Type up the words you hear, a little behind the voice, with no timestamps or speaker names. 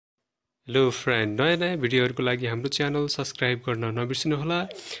Hello friend, नयाँ भिडियोहरुको लागि हाम्रो च्यानल सब्स्क्राइब गर्न नबिर्सिनुहोला।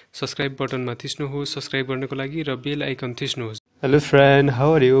 सब्स्क्राइब बटनमा थिच्नुहोस् सब्स्क्राइब गर्नको लागि र बेल आइकन थिच्नुहोस्। Hello friend,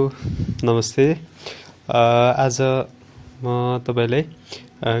 how are you? नमस्ते। आज म तपाईलाई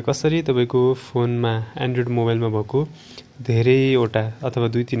कसरी तपाईको फोनमा एन्ड्रोइड मोबाइलमा भएको धेरैवटा अथवा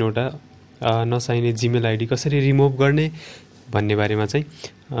 2-3 वटा नचाहिने जीमेल आइडी कसरी रिमुभ गर्ने भन्ने बारेमा चाहिँ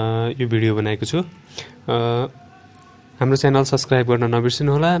यो भिडियो बनाएको छु। हाम्रो च्यानल सब्स्क्राइब गर्न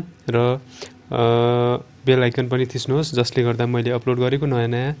नबिर्सिनुहोला र बेल आइकन पनि थिच्नुहोस्, जसले गर्दा मैले अपलोड गरेको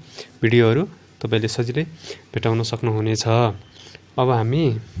नयाँ भिडियोहरू तपाईले सजिलै भेटाउन सक्नुहुनेछ। अब हामी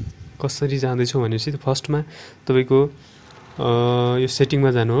कसरी जाँदैछौँ भनेपछि फर्स्टमा तपाईको यो सेटिङमा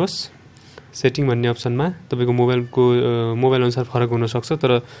जानुहोस्। सेटिङ भन्ने अप्सनमा तपाईको मोबाइल अनुसार फरक हुन सक्छ,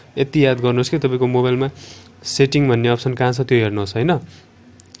 तर यति याद गर्नुहोस् कि तपाईको मोबाइलमा सेटिङ भन्ने अप्सन कहाँ छ त्यो हेर्नुहोस् हैन।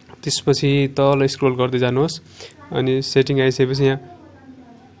 त्यसपछि तल स्क्रोल गर्दै जानुहोस् अनि सेटिङ आइसकेपछि यहाँ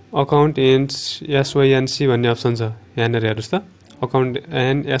अकाउन्ट एन्ड SYNC भन्ने अप्सन छ। यहाँनेर हेर्नुस् त, अकाउन्ट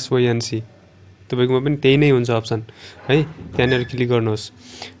एन्ड SYNC तपाईकोमा पनि त्यही नै हुन्छ अप्सन है। त्यहाँनेर क्लिक गर्नुहोस्।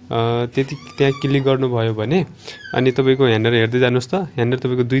 त्यहाँ क्लिक गर्नुभयो भने अनि तपाईको यहाँनेर हेर्दै जानुहोस् त, यहाँनेर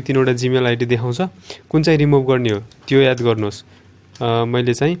तपाईको 2-3 वटा जीमेल आइडी देखाउँछ। कुन चाहिँ रिमुभ गर्ने हो त्यो याद गर्नुहोस्।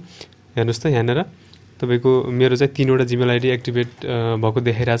 मैले चाहिँ हेर्नुस् त, यहाँनेर तपाईको मेरो चाहिँ 3 वटा जीमेल आइडी एक्टिभेट भएको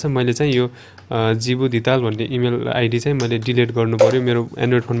देखाइराछ। मैले चाहिँ यो जीवु धिताल भन्ने इमेल आइडी चाहिँ मैले डिलिट गर्नु पर्यो, मेरो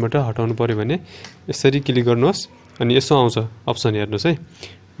एन्ड्रोइड फोनबाट हटाउनु पर्यो भने यसरी क्लिक गर्नुहोस् अनि यसो आउँछ अप्सन, हेर्नुस् है।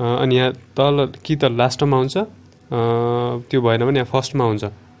 अनि यहाँ तल कि त लास्टमा हुन्छ, त्यो भएन भने यहाँ फर्स्टमा हुन्छ।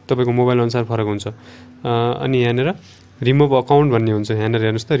 तपाईको मोबाइल अनुसार फरक हुन्छ। अनि यहाँनेर रिमुभ अकाउन्ट भन्ने हुन्छ। यहाँनेर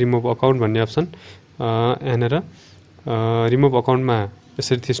हेर्नुस् त, रिमुभ अकाउन्ट भन्ने अप्सन। यहाँनेर रिमुभ अकाउन्टमा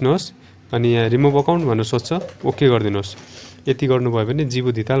यसरी थिच्नुहोस् अनि यहाँ रिमुभ अकाउन्ट भनेर सोध्छ, ओके गरिदिनुहोस्। यति गर्नुभयो भने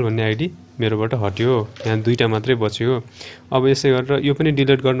जीवु धिताल भन्ने आइडी मेरोबाट हट्यो। यहाँ 2टा मात्रै बच्यो। अब यसै गरेर यो पनि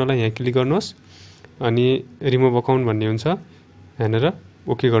डिलिट गर्नलाई यहाँ क्लिक गर्नुहोस् अनि रिमुभ अकाउन्ट भन्ने हुन्छ। यहाँनेर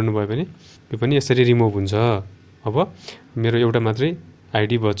ओके गर्नुभयो भने यो पनि यसरी रिमुभ हुन्छ। अब मेरो एउटा मात्रै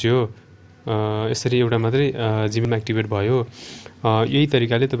आइडी बच्यो। यसरी एउटा मात्रै जीमेल एक्टिभेट भयो। यही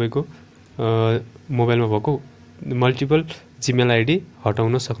तरिकाले तपाईको मोबाइलमा भएको मल्टिपल जीमेल आइडी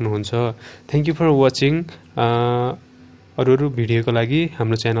हटाउन सक्नुहुन्छ। Thank you for watching. अरू भिडियोको लागि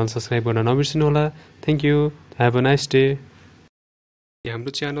हाम्रो च्यानल सब्स्क्राइब गर्न नबिर्सिनुहोला। Thank you, have a nice day.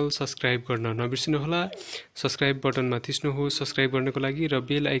 हाम्रो च्यानल सब्स्क्राइब गर्न नबिर्सिनुहोला। सब्स्क्राइब बटनमा थिच्नुहोस् सब्स्क्राइब गर्नको लागि र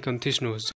बेल आइकन थिच्नुहोस्।